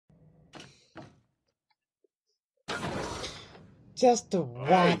Just what?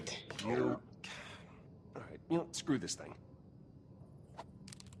 Hey, you... Alright, you know, screw this thing.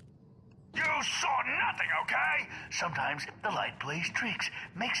 You saw nothing, okay? Sometimes the light plays tricks,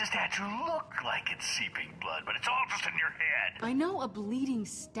 makes a statue look like it's seeping blood, but it's all just in your head. I know a bleeding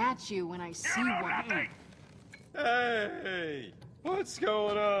statue when I see You know one. nothing. Hey! What's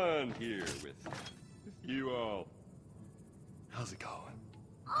going on here with you all? How's it going?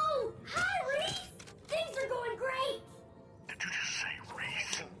 Oh, hi, Reese! Things are going great! Did you just say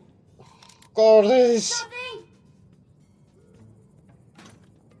Reese? Corliss! Nothing!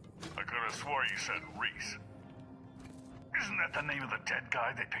 I could have swore you said Reese. Isn't that the name of the dead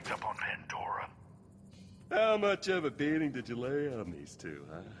guy they picked up on Pandora? How much of a beating did you lay on these two,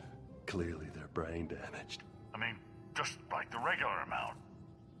 huh? Clearly they're brain damaged. I mean, just like the regular amount.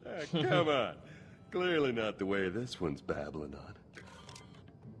 Come on. Clearly not the way this one's babbling on.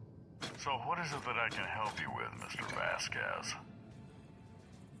 So what is it that I can help you with, Mr. Vasquez?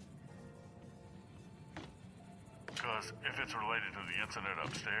 Because if it's related to the incident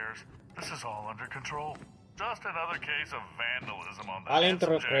upstairs, this is all under control. Just another case of vandalism on the I'll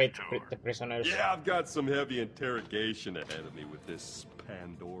interrogate tour. the prisoners. Yeah, I've got some heavy interrogation ahead of me with this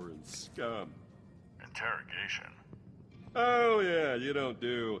Pandoran scum. Interrogation? Oh, yeah, you don't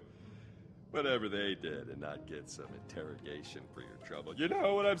do whatever they did and not get some interrogation for your trouble. You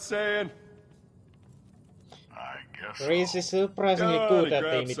know what I'm saying? I guess so. Reese is surprisingly Go on good and at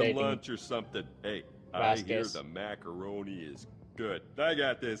grab some imitating. lunch or something. Hey, I hear Vasquez. the macaroni is good. I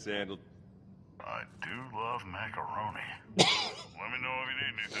got this handled. I do love macaroni. Let me know if you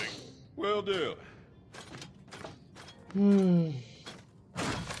need anything. Will do.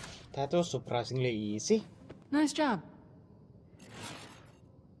 That was surprisingly easy. Nice job.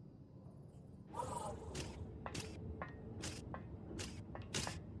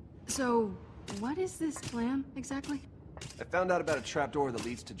 So, what is this plan, exactly? I found out about a trapdoor that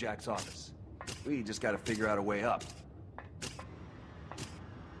leads to Jack's office. We just gotta figure out a way up.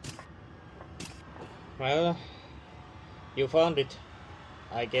 Well, you found it,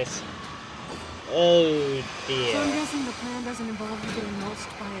 I guess. Oh So I'm dear. guessing the plan doesn't involve you getting mulched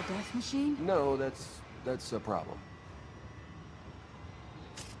by a death machine? No, that's a problem.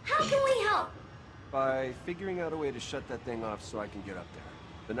 How can we help? By figuring out a way to shut that thing off so I can get up there.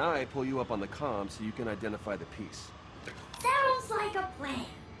 Then I pull you up on the comm so you can identify the piece. Sounds like a plan.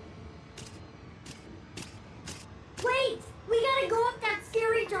 Wait! We gotta go up that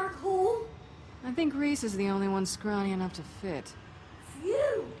scary dark hole? I think Reese is the only one scrawny enough to fit.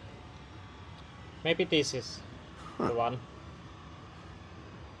 Phew! Maybe this is the one.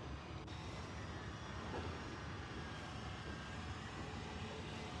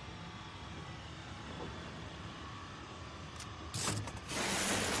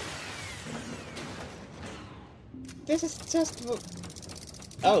 This is just...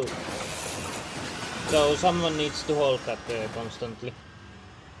 Oh. So someone needs to hold that constantly.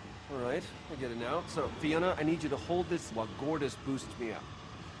 Alright, I get it now. So, Fiona, I need you to hold this while Gordis boosts me up.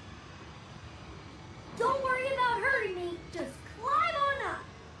 Don't worry about hurting me, just climb on up!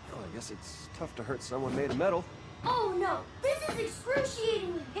 Well, I guess it's tough to hurt someone made of metal. Oh no, this is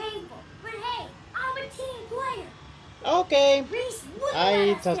excruciatingly painful. But hey, I'm a team player. Okay. Reese wouldn't I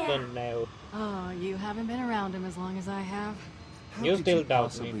let us just down. don't know. Oh, you haven't been around him as long as I have. How You could still you doubt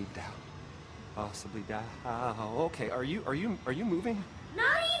possibly me. doubt? Possibly doubt. Okay, are you moving?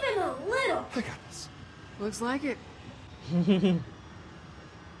 Not even a little. I got this. Looks like it. Alright,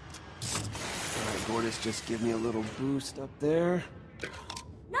 Gordis, just give me a little boost up there.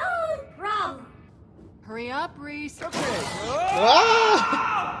 No problem. Hurry up, Reese. Okay.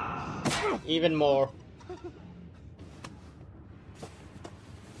 Ah! Even more.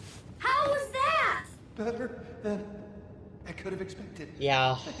 How was that? Better than I could have expected.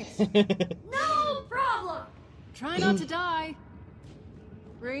 Yeah. No problem. Try not to die.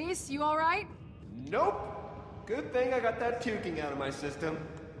 Reese, you alright? Nope. Good thing I got that puking out of my system.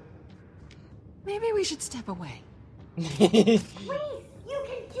 Maybe we should step away. Reese, you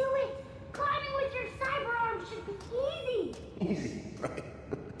can do it. Climbing with your cyber arm should be easy. Easy, right?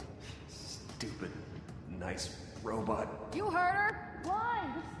 Stupid, nice robot. You heard her.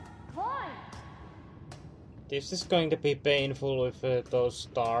 Climb, just climb. This is going to be painful if those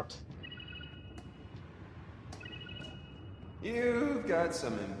start. You've got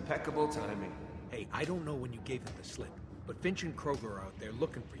some impeccable timing. Hey, I don't know when you gave him the slip, but Finch and Kroger are out there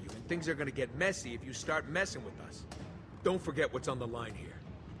looking for you, and things are gonna get messy if you start messing with us. Don't forget what's on the line here.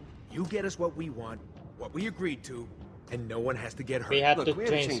 You get us what we want, what we agreed to, and no one has to get hurt. We had Look, to we had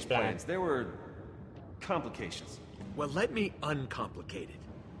to change change plans. plans. There were complications. Well, let me uncomplicate it.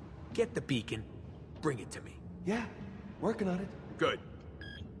 Get the beacon, bring it to me. Yeah, working on it. Good.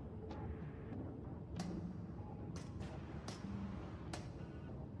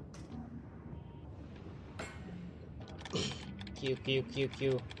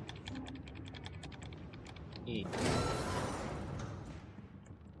 Q. E.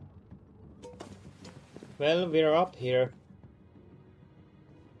 Well, we're up here.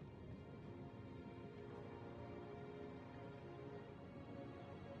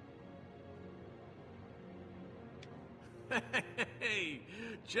 Hey,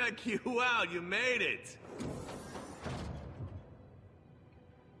 check you out, you made it!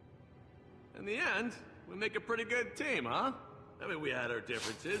 In the end, we make a pretty good team, huh? I mean, we had our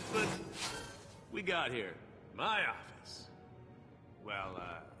differences, but we got here. My office. Well,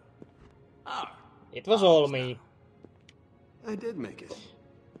 our It was all office me. I did make it.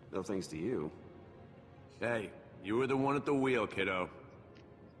 No thanks to you. now. Hey, you were the one at the wheel, kiddo.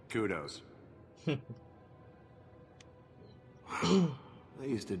 Kudos. I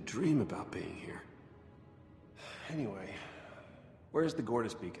used to dream about being here. Anyway, where's the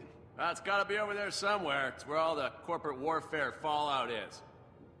Gortys beacon? It's gotta be over there somewhere. It's where all the corporate warfare fallout is.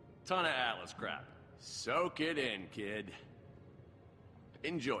 Ton of Atlas crap. Soak it in, kid.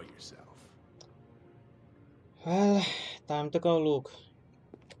 Enjoy yourself. Well, time to go look.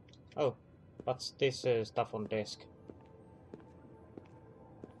 Oh, what's this stuff on desk?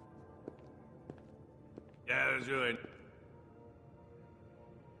 Yeah, there's really...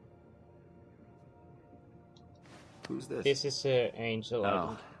 Who's this? This is Angel. I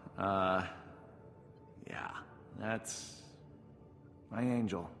think. Yeah, that's my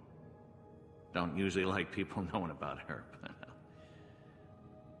angel. Don't usually like people knowing about her, but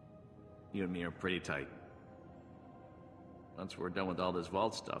you and me are pretty tight. Once we're done with all this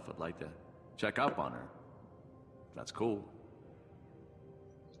vault stuff, I'd like to check up on her. That's cool.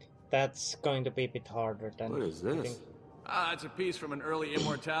 That's going to be a bit harder than. What is I this? think. It's a piece from an early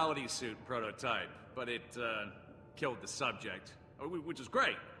immortality suit prototype, but it killed the subject, which is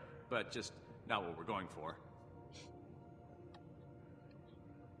great, but just not what we're going for.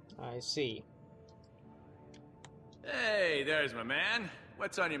 I see. Hey, there's my man.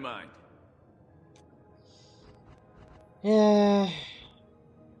 What's on your mind? Yeah.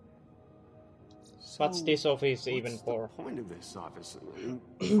 So, What's this office even what's for? the point of this office?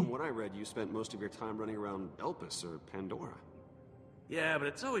 From what I read, you spent most of your time running around Elpis or Pandora. Yeah, but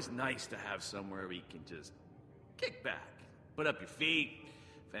it's always nice to have somewhere where you can just kick back, put up your feet,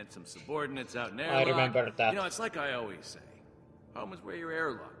 fence some subordinates out in airlock. I remember that. You know, it's like I always say. Home is where your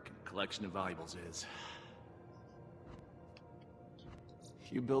airlock and collection of valuables is.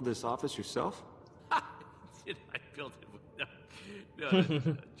 You build this office yourself? Did I build it with...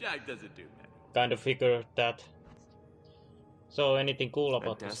 No, Jack doesn't do that. Kind of figured that. So anything cool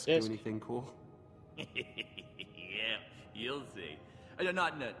about That this desk do desk? anything cool? Yeah, you'll see.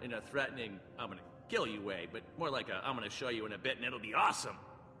 Not in a threatening, I'm gonna kill you way, but more like a, I'm gonna show you in a bit and it'll be awesome.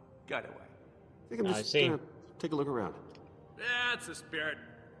 Got away. I think I'm I just see. gonna take a look around. That's the spirit.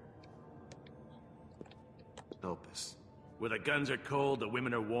 Elpis. Where the guns are cold, the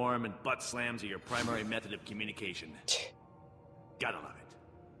women are warm, and butt slams are your primary method of communication. Gotta love it.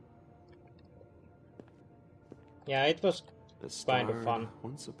 Yeah, it was A kind of starred, fun.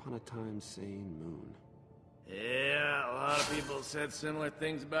 once upon a time sane moon. Yeah, a lot of people said similar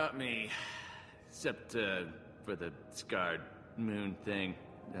things about me. Except, for the scarred moon thing.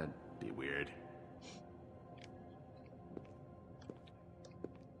 That'd be weird.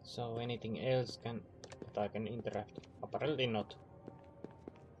 So anything else that I can interact? Apparently not.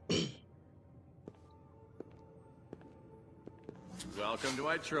 Welcome to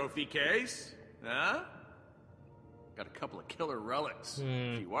my trophy case. Huh? Got a couple of killer relics.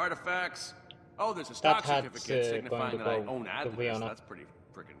 A few artifacts. Oh, there's a stock hat's, certificate signifying going to that I go own to Atlas. Vienna. That's pretty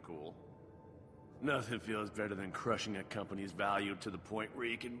freaking cool. Nothing feels better than crushing a company's value to the point where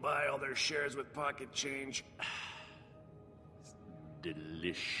you can buy all their shares with pocket change. It's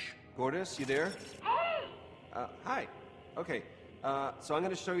delish. Gortys, you there? Hey! Hi. Okay, so I'm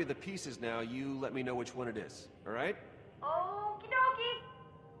gonna show you the pieces now. You let me know which one it is, alright? Okie dokie.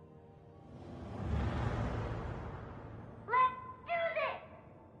 Let's do this!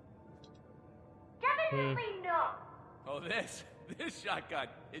 Definitely no. Oh, this shotgun.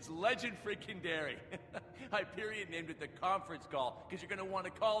 It's legend freaking daring. Hyperion named it the conference call because you're gonna want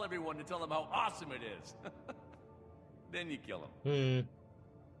to call everyone to tell them how awesome it is. Then you kill them.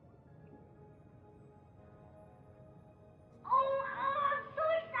 Oh, I'm so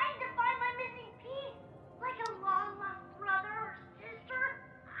excited to find my missing piece. Like a long lost brother or sister.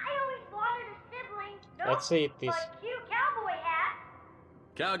 I always wanted a sibling. Nope, Let's see this. but cute cowboy hat.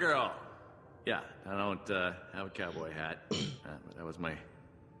 Cowgirl, Yeah, I don't have a cowboy hat. That was my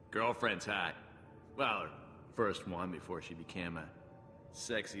girlfriend's hat. Well, her first one before she became a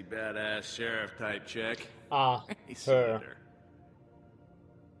sexy, badass sheriff-type chick. Ah, He her. suited her.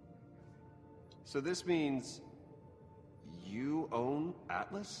 So this means you own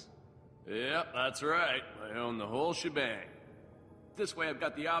Atlas? Yep, that's right. I own the whole shebang. This way I've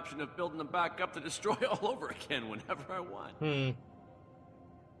got the option of building them back up to destroy all over again whenever I want.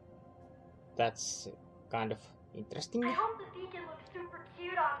 That's kind of interesting. I hope the beacon looks super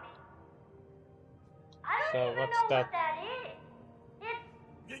cute on me. I So don't even what's know that? what that is.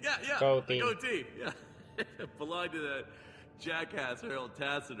 It's Yeah. Goatee. A goatee. Yeah. It belonged to the jackass Harold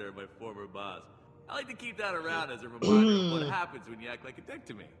Tassiter, my former boss. I like to keep that around as a reminder of what happens when you act like a dick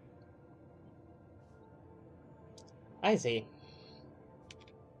to me. I see.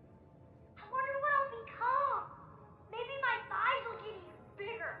 I wonder what I'll become. Maybe my thighs will get even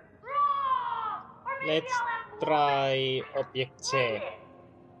bigger. Raw! Or maybe Let's I'll have more try legs. object What C. is it?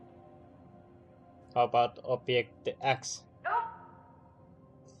 How about object X? Nope.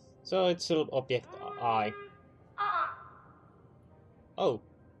 So it's still object I. Uh-uh. Oh,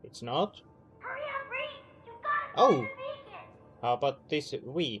 it's not? Hurry up, Reese. You gotta Oh. find the beacon. How about this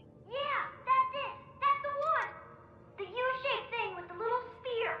V? Yeah, that's it. That's the one. The U-shaped thing with the little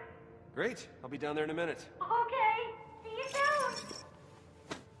sphere. Great. I'll be down there in a minute. Okay. See you soon.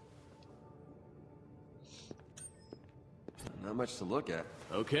 Not much to look at.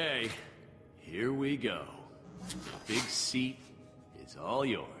 Okay, here we go. The big seat is all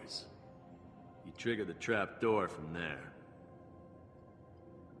yours. You trigger the trap door from there.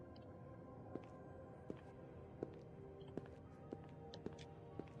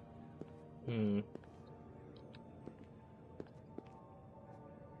 Hmm.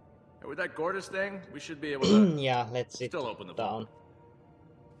 And with that Gortys thing, we should be able to Yeah, let's sit still open the down. vault.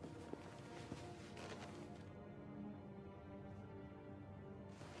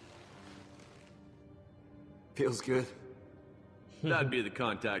 Feels good. That'd be the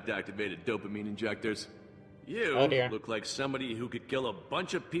contact-activated dopamine injectors. You Oh, dear. look like somebody who could kill a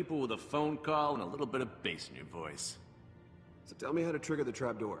bunch of people with a phone call and a little bit of bass in your voice. So tell me how to trigger the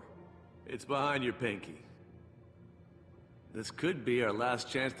trapdoor. It's behind your pinky. This could be our last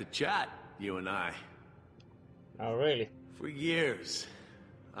chance to chat, you and I. Oh, really? For years,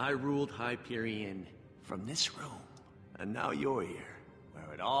 I ruled Hyperion from this room. And now you're here,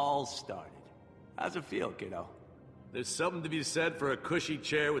 where it all started. How's it feel, kiddo? There's something to be said for a cushy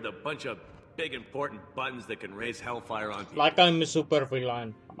chair with a bunch of big important buttons that can raise hellfire on people. Like I'm a super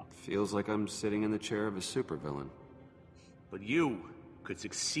villain. Feels like I'm sitting in the chair of a supervillain. But you could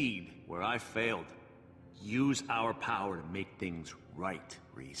succeed where I failed. Use our power to make things right,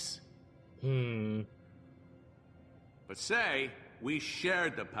 Reese. But say we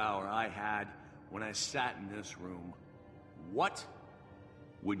shared the power I had when I sat in this room. What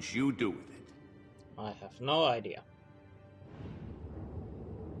would you do with it? I have no idea.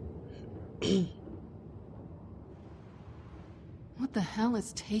 What the hell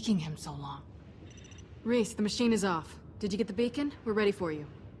is taking him so long? Reese, the machine is off. Did you get the beacon? We're ready for you.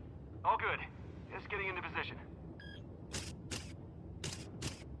 All good. Just getting into position.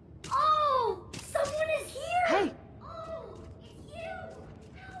 Oh! Someone is here! Hey! Oh, it's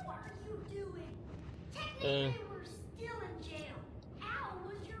you! How are you doing? Technically, we're still in jail. How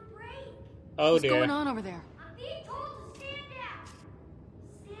was your break? Oh What's dear. going on over there? I'm being told to stand down.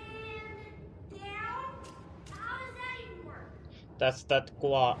 Stand down? How does that even work? That's that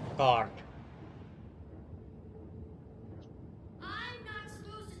card. I'm not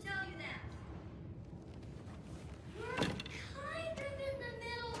supposed to tell you that. We're kind of in the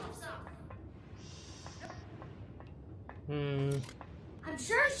middle of something. I'm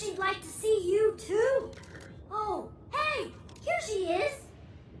sure she'd like to see you too. Oh, hey, here she is.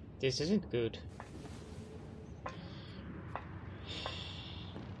 This isn't good.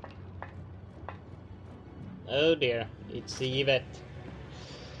 Oh dear, it's Yvette.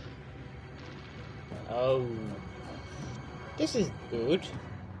 Oh. This is good.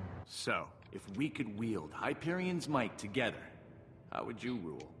 So, if we could wield Hyperion's might together, how would you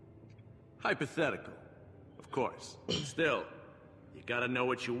rule? Hypothetical, of course. Still, you gotta know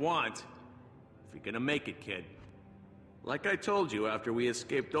what you want if you're gonna make it, kid. Like I told you after we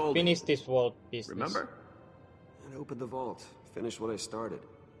escaped Old. Finish this vault business. Remember? And open the vault. Finish what I started.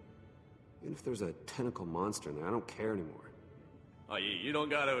 Even if there's a tentacle monster in there, I don't care anymore. Oh, you don't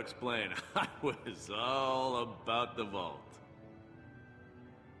gotta explain. I was all about the vault.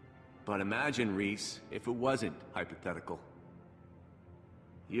 But imagine, Reese, if it wasn't hypothetical.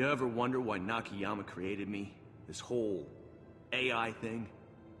 You ever wonder why Nakayama created me? This whole AI thing?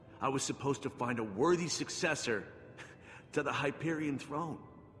 I was supposed to find a worthy successor to the Hyperion throne.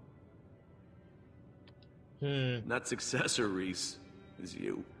 That successor, Reese, is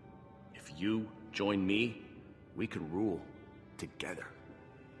you. If you join me, we can rule together.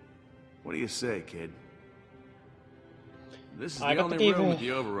 What do you say, kid? This is the only room with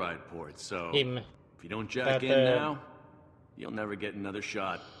the override port, so if you don't jack in now, you'll never get another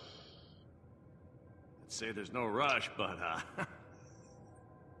shot. I'd say there's no rush, but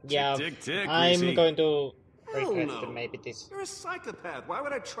yeah, tick, tick, I'm Greasy. going to Hell regret no. maybe this. You're a psychopath. Why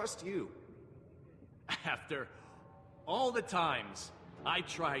would I trust you? After all the times I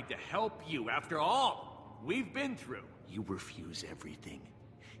tried to help you, after all we've been through, you refuse everything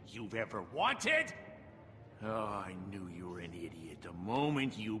you've ever wanted? Oh, I knew you were an idiot the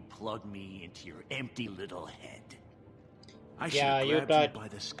moment you plugged me into your empty little head. I should have you grabbed died you by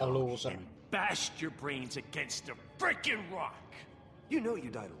the a skull loser. and bashed your brains against a frickin' rock. You know you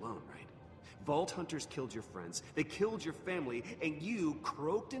died alone, right? Vault hunters killed your friends, they killed your family, and you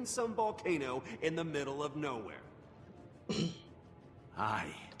croaked in some volcano in the middle of nowhere. I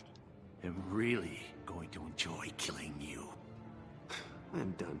am really going to enjoy killing you.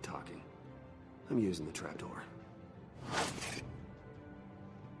 I'm done talking. I'm using the trapdoor.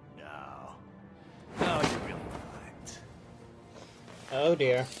 No. No, you're really not. Oh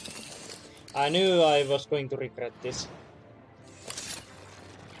dear. I knew I was going to regret this.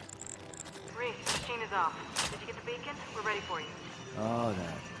 Reese, the machine is off. Did you get the beacon? We're ready for you. Oh,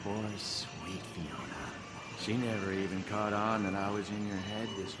 that poor, sweet Fiona. She never even caught on that I was in your head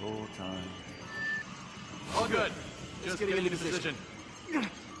this whole time. All good. Just getting into position.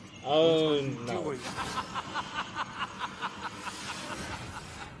 Oh no. Oh,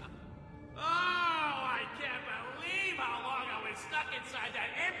 I can't believe how long I was stuck inside that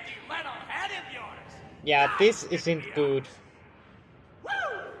empty little head of yours. Yeah, this isn't good. Woo!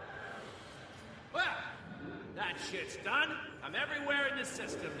 Well, that shit's done. I'm everywhere in the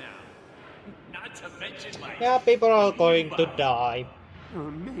system now. Not to mention my... Yeah, people are going to die. You're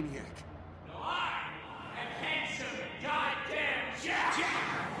a maniac. No, I am handsome goddamn Jack!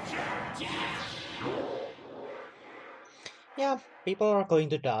 Yeah, people are going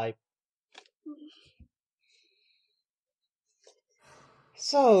to die.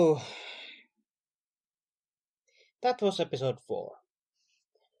 So, that was episode 4.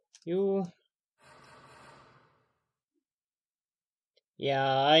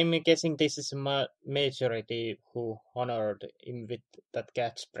 Yeah, I'm guessing this is a majority who honored him with that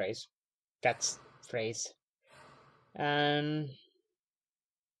catchphrase. And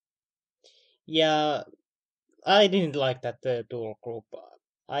yeah, I didn't like that dual group.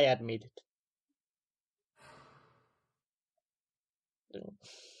 I admit it.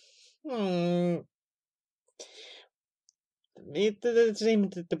 It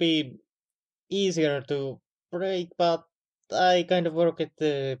seemed to be easier to break, but I kind of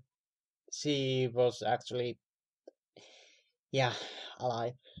forget she was actually, yeah,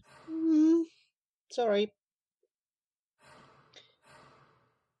 alive. Sorry.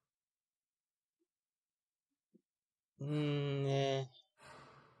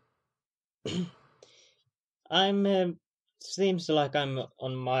 I'm seems like I'm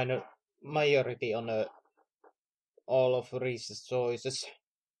on majority on all of Reese's choices.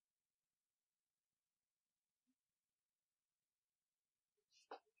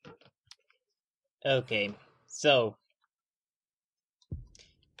 Okay, so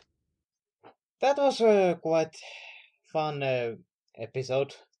that was a quite fun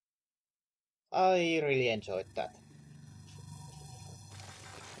episode. I really enjoyed that.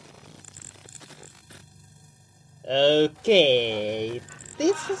 Okay,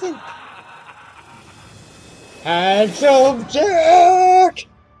 this isn't Handsome Jack!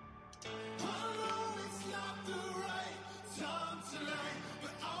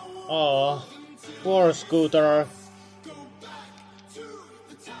 Oh, poor Scooter.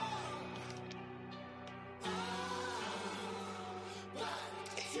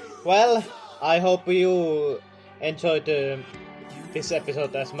 Well, I hope you enjoyed this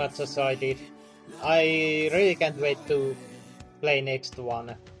episode as much as I did. I really can't wait to play next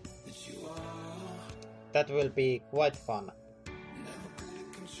one. That will be quite fun.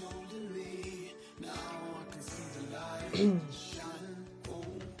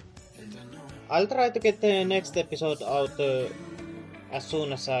 I'll try to get the next episode out as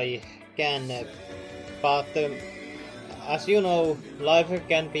soon as I can, but as you know, life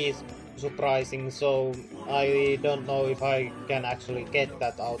can be surprising, so I don't know if I can actually get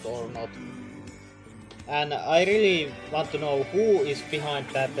that out or not. And I really want to know who is behind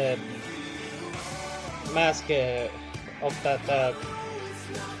that mask of that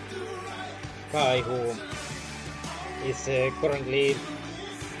guy who is currently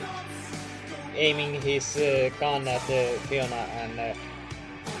aiming his gun at Fiona and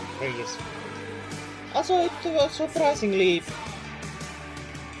Reese. Also, it was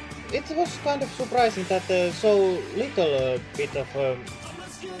kind of surprising that so little bit of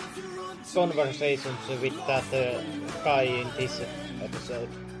conversations with that guy in this episode.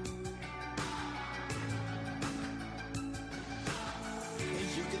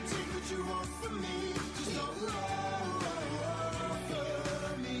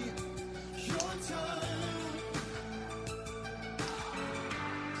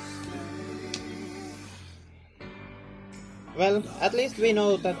 Well, at least we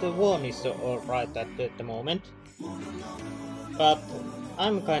know that Vaughn is alright at the moment. But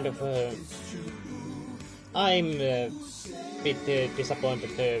I'm kind of... I'm a bit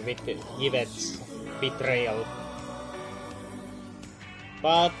disappointed with Yvette's betrayal.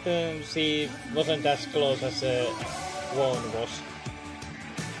 But she wasn't as close as Vaughn was.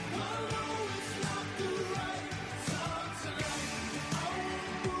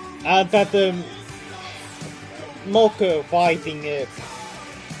 And that mock fighting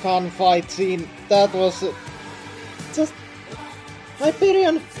gunfight scene, that was just...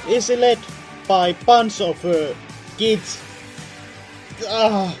 Hyperion is led by bunch of kids.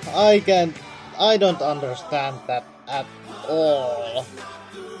 I don't understand that at all.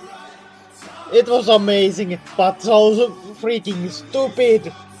 It was amazing, but so freaking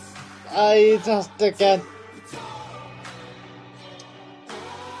stupid. I just can't...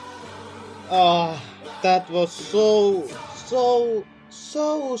 that was so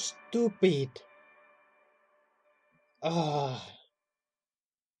stupid.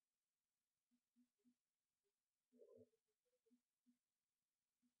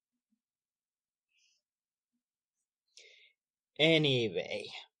 Anyway.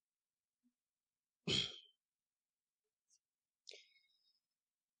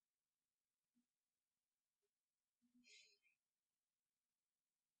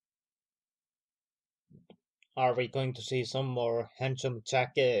 Are we going to see some more handsome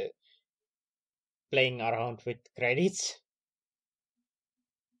Jack playing around with credits?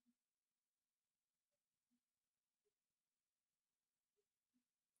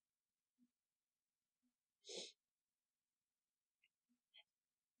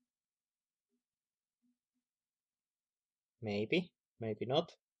 Maybe, maybe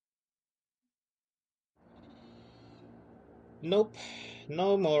not. Nope,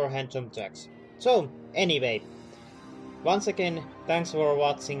 no more handsome Jacks. So, anyway, once again, thanks for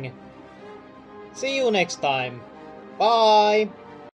watching. See you next time. Bye!